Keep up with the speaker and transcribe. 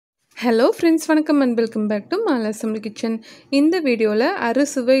Hello friends, வணக்கம் and welcome back to மாலாசம் kitchen. இந்த வீடியோவில்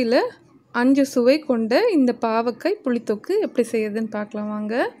அறுசுவையில் 5 சுவை கொண்ட இந்த பாவக்காய் புளித்தொக்கு எப்படி செய்யறதுன்னு பார்க்கலாம்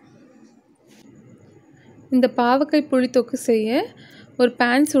வாங்க. இந்த பாவக்காய் புளித்தொக்கு செய்ய ஒரு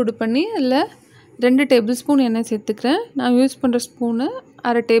பேன் சூடு பண்ணி அதில் 2 டேபிள் ஸ்பூன் எண்ணெய் சேர்த்துக்கிறேன். நான் யூஸ் பண்ணுற ஸ்பூனு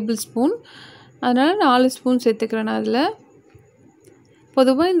 1/2 டேபிள் ஸ்பூன், அதனால் 4 ஸ்பூன் சேர்த்துக்கிறேன். நான் அதில்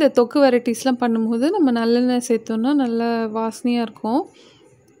பொதுவாக இந்த தொக்கு வெரைட்டிஸ்லாம் பண்ணும்போது நம்ம நல்லெண்ணெய் சேர்த்தோன்னா நல்ல வாசனையாக இருக்கும்.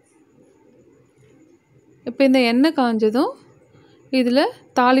 இப்போ இந்த எண்ணெய் காஞ்சதும் இதில்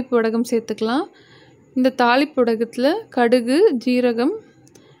தாளிப்பு வடகம் சேர்த்துக்கலாம். இந்த தாளிப்பு வடகத்தில் கடுகு, ஜீரகம்,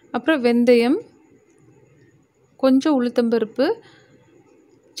 அப்புறம் வெந்தயம், கொஞ்சம் உளுத்தம்பருப்பு,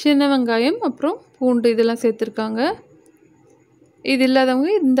 சின்ன வெங்காயம், அப்புறம் பூண்டு இதெல்லாம் சேர்த்துருக்காங்க. இது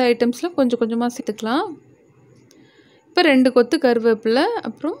இல்லாதவங்க இந்த ஐட்டம்ஸில் கொஞ்சம் கொஞ்சமாக சேர்த்துக்கலாம். இப்போ 2 கொத்து கருவேப்பிலை,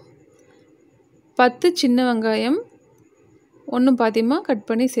 அப்புறம் 10 சின்ன வெங்காயம் ஒன்றும் பாதியமாக கட்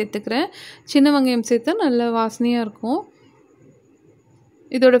பண்ணி சேர்த்துக்கிறேன். சின்ன வெங்காயம் சேர்த்தா நல்ல வாசனையாக இருக்கும்,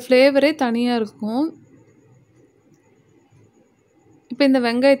 இதோட ஃப்ளேவரே தனியாக இருக்கும். இப்போ இந்த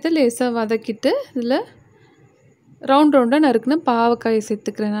வெங்காயத்தை லேசாக வதக்கிட்டு இதில் ரவுண்டாக நறுக்குன பாவக்காயை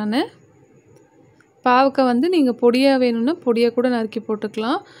சேர்த்துக்கிறேன். நான் பாவக்காய் நீங்கள் பொடியாக வேணும்னா பொடியாக கூட நறுக்கி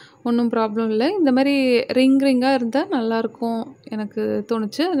போட்டுக்கலாம், ஒன்றும் ப்ராப்ளம் இல்லை. இந்த மாதிரி ரிங்காக இருந்தால் நல்லாயிருக்கும் எனக்கு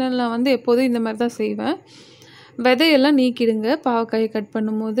தோணுச்சு, அதனால் நான் எப்போதும் இந்த மாதிரி தான் செய்வேன். விதையெல்லாம் நீக்கிடுங்க. பாவக்காயை கட்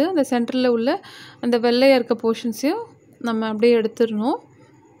பண்ணும்போது அந்த சென்டரில் உள்ள அந்த வெள்ளையாக இருக்க போர்ஷன்ஸையும் நம்ம அப்படியே எடுத்துடணும்.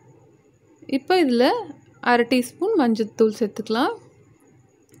 இப்போ இதில் 1/2 டீஸ்பூன் மஞ்சள்தூள் சேர்த்துக்கலாம்.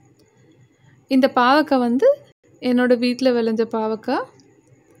 இந்த பாவக்காய் என்னோடய வீட்டில் விளைஞ்ச பாவக்காய்,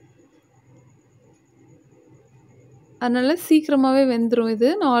 அதனால் சீக்கிரமாகவே வெந்துடும். இது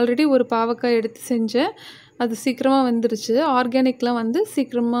நான் ஆல்ரெடி ஒரு பாவக்காய் எடுத்து செஞ்சேன், அது சீக்கிரமாக வெந்துருச்சு. ஆர்கானிக்லாம்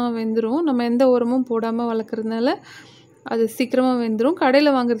சீக்கிரமாக வெந்துடும், நம்ம எந்த உரமும் போடாமல் வளர்க்குறதுனால அது சீக்கிரமாக வெந்துடும்.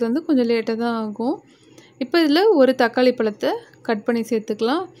 கடையில் வாங்குறது கொஞ்சம் லேட்டாக தான் ஆகும். இப்போ இதில் ஒரு தக்காளி பழத்தை கட் பண்ணி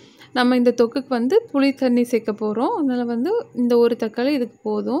சேர்த்துக்கலாம். நம்ம இந்த தொக்குக்கு புளி தண்ணி சேர்க்க போகிறோம், அதனால் இந்த ஒரு தக்காளி இதுக்கு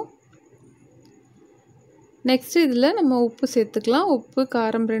போதும். நெக்ஸ்ட்டு இதில் நம்ம உப்பு சேர்த்துக்கலாம். உப்பு,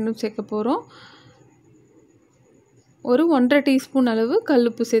 காரம் ரெண்டும் சேர்க்க போகிறோம். ஒரு 1/2 டீஸ்பூன் அளவு கல்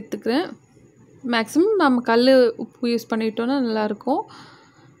உப்பு சேர்த்துக்கிறேன். மேக்ஸிமம் நம்ம கல் உப்பு யூஸ் பண்ணிட்டோன்னா நல்லாயிருக்கும்.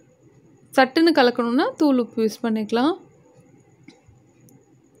 சட்டுன்னு கலக்கணுன்னா தூள் உப்பு யூஸ் பண்ணிக்கலாம்.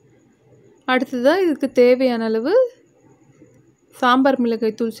 அடுத்ததாக இதுக்கு தேவையான அளவு சாம்பார்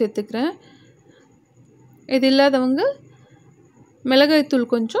மிளகாய் தூள் சேர்த்துக்கிறேன். இது இல்லாதவங்க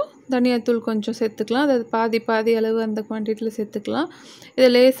மிளகாய்த்தூள் கொஞ்சம், தனியாத்தூள் கொஞ்சம் சேர்த்துக்கலாம். அதாவது பாதி அளவு அந்த குவான்டிட்டியில் சேர்த்துக்கலாம். இதை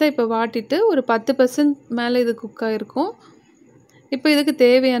லேசாக இப்போ வாட்டிட்டு ஒரு 10% மேலே இது குக் ஆகிருக்கும். இப்போ இதுக்கு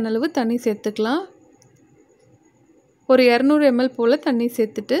தேவையான அளவு தண்ணி சேர்த்துக்கலாம். ஒரு 200 ml போல் தண்ணி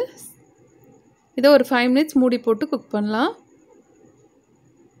சேர்த்துட்டு இதை ஒரு 5 minutes மூடி போட்டு குக் பண்ணலாம்.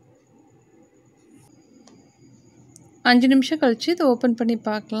 5 நிமிஷம் கழித்து இதை ஓப்பன் பண்ணி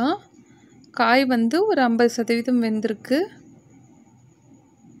பார்க்கலாம். காய் ஒரு 50% வெந்திருக்கு.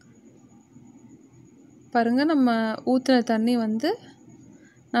 பாருங்கள், நம்ம ஊற்றின தண்ணி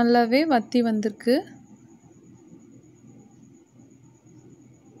நல்லாவே வற்றி வந்திருக்கு.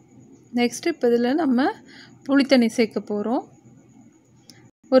 நெக்ஸ்ட்டு இப்போ இதில் நம்ம புளி தண்ணி சேர்க்க போகிறோம்.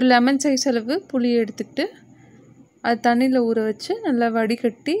 ஒரு லெமன் சைஸ் அளவு புளி எடுத்துக்கிட்டு அது தண்ணியில் ஊற வச்சு நல்லா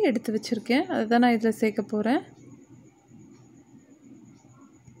வடிகட்டி எடுத்து வச்சுருக்கேன், அதுதான் நான் இதில் சேர்க்க போகிறேன்.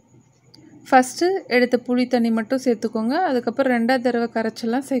 ஃபஸ்ட்டு எடுத்த புளி தண்ணி மட்டும் சேர்த்துக்கோங்க. அதுக்கப்புறம் 2வது தடவை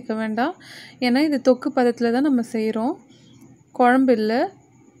கரைச்செல்லாம் சேர்க்க வேண்டாம், ஏன்னா இது தொக்கு பதத்தில் தான் நம்ம செய்கிறோம், குழம்பு இல்லை.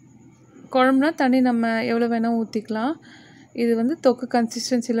 குழம்புனா தண்ணி நம்ம எவ்வளோ வேணால் ஊற்றிக்கலாம். இது தொக்கு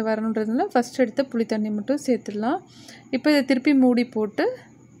கன்சிஸ்டன்சியில் வரணுன்றதுனால ஃபஸ்ட் எடுத்த புளி தண்ணி மட்டும் சேர்த்துடலாம். இப்போ இதை திருப்பி மூடி போட்டு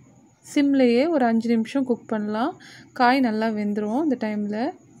சிம்லேயே ஒரு 5 நிமிஷம் குக் பண்ணலாம். காய் நல்லா வெந்துடும். இந்த டைமில்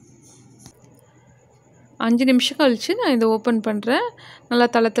 5 நிமிஷம் கழித்து நான் இதை ஓப்பன் பண்ணுறேன். நல்லா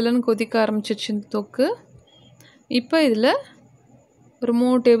தளன்னு கொதிக்க ஆரம்பிச்சிச்சு இந்த தொக்கு. இப்போ இதில் ஒரு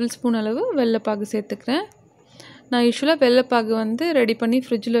 3 டேபிள் ஸ்பூன் அளவு வெள்ளைப்பாகு சேர்த்துக்கிறேன். நான் யூஸ்வலாக வெள்ளைப்பாகு ரெடி பண்ணி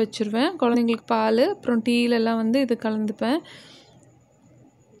ஃப்ரிட்ஜில் வச்சுருவேன். குழந்தைங்களுக்கு பால் அப்புறம் டீலெல்லாம் இது கலந்துப்பேன்,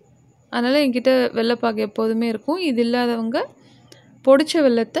 அதனால் என்கிட்ட வெள்ளைப்பாகு எப்போதுமே இருக்கும். இது இல்லாதவங்க பொடிச்ச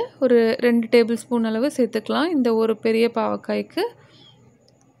வெல்லத்தை ஒரு 2 டேபிள் ஸ்பூன் அளவு சேர்த்துக்கலாம். இந்த ஒரு பெரிய பாவக்காய்க்கு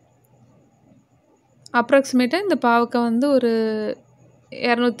அப்ராக்சிமேட்டாக இந்த பாவக்காய் ஒரு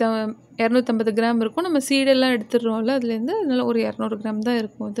 250 கிராம் இருக்கும். நம்ம சீடெல்லாம் எடுத்துடுறோம்ல அதுலேருந்து, அதனால் ஒரு 200 கிராம் தான்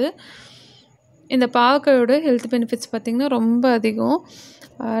இருக்கும். அது இந்த பாவக்காயோட ஹெல்த் பெனிஃபிட்ஸ் பார்த்திங்கன்னா ரொம்ப அதிகம்.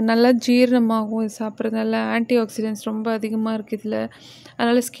 நல்லா ஜீரணமாகும் இது சாப்பிட்றதுனால. ஆன்டி ஆக்சிடென்ட்ஸ் ரொம்ப அதிகமாக இருக்குது இதில்,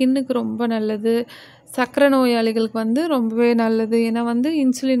 அதனால் ஸ்கின்னுக்கு ரொம்ப நல்லது. சர்க்கரை நோயாளிகளுக்கு ரொம்பவே நல்லது. ஏன்னா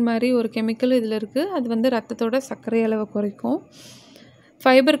இன்சுலின் மாதிரி ஒரு கெமிக்கல் இதில் இருக்குது, அது ரத்தத்தோட சர்க்கரை அளவை குறைக்கும்.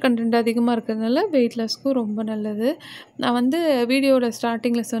 ஃபைபர் கண்டென்ட் அதிகமாக இருக்கிறதுனால வெயிட் லாஸ்க்கும் ரொம்ப நல்லது. நான் வந்து வீடியோவோட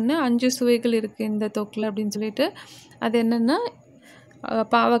ஸ்டார்டிங்கில் சொன்னேன் 5 சுவைகள் இருக்குது இந்த தொக்கில் அப்படின்னு சொல்லிட்டு. அது என்னென்னா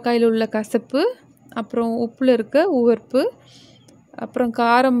பாவக்காயில் உள்ள கசப்பு, அப்புறம் உப்பில் இருக்க உவர்ப்பு, அப்புறம்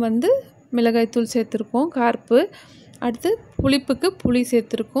காரம் வந்து மிளகாய்த்தூள் சேர்த்துருக்கோம் கார்ப்பு, அடுத்து புளிப்புக்கு புளி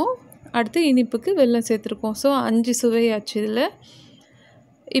சேர்த்துருக்கோம், அடுத்து இனிப்புக்கு வெல்லம் சேர்த்துருக்கோம். ஸோ 5 சுவையாச்சு இதில்.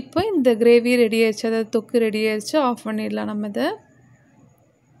 இப்போ இந்த கிரேவி ரெடி ஆயிடுச்சு, அதாவது தொக்கு ரெடி ஆயிடுச்சு. ஆஃப் பண்ணிடலாம் நம்ம இதை.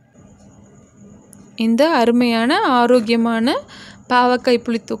 இந்த அருமையான ஆரோக்கியமான பாவக்காய்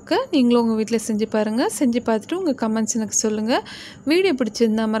புளித்தொக்கை நீங்களும் உங்கள் வீட்டில் செஞ்சு பாருங்கள். செஞ்சு பார்த்துட்டு உங்கள் கமெண்ட்ஸ் எனக்கு சொல்லுங்கள். வீடியோ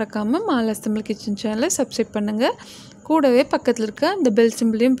பிடிச்சிருந்தா மறக்காமல் மாலாஸ் தமிழ் கிச்சன் சேனலை சப்ஸ்கிரைப் பண்ணுங்கள். கூடவே பக்கத்தில் இருக்க அந்த பெல்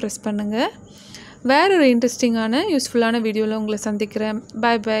சிம்பிளையும் ப்ரெஸ் பண்ணுங்கள். வேறு ஒரு இன்ட்ரெஸ்டிங்கான யூஸ்ஃபுல்லான வீடியோவில் உங்களை சந்திக்கிறேன்.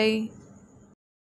 பாய் பாய்.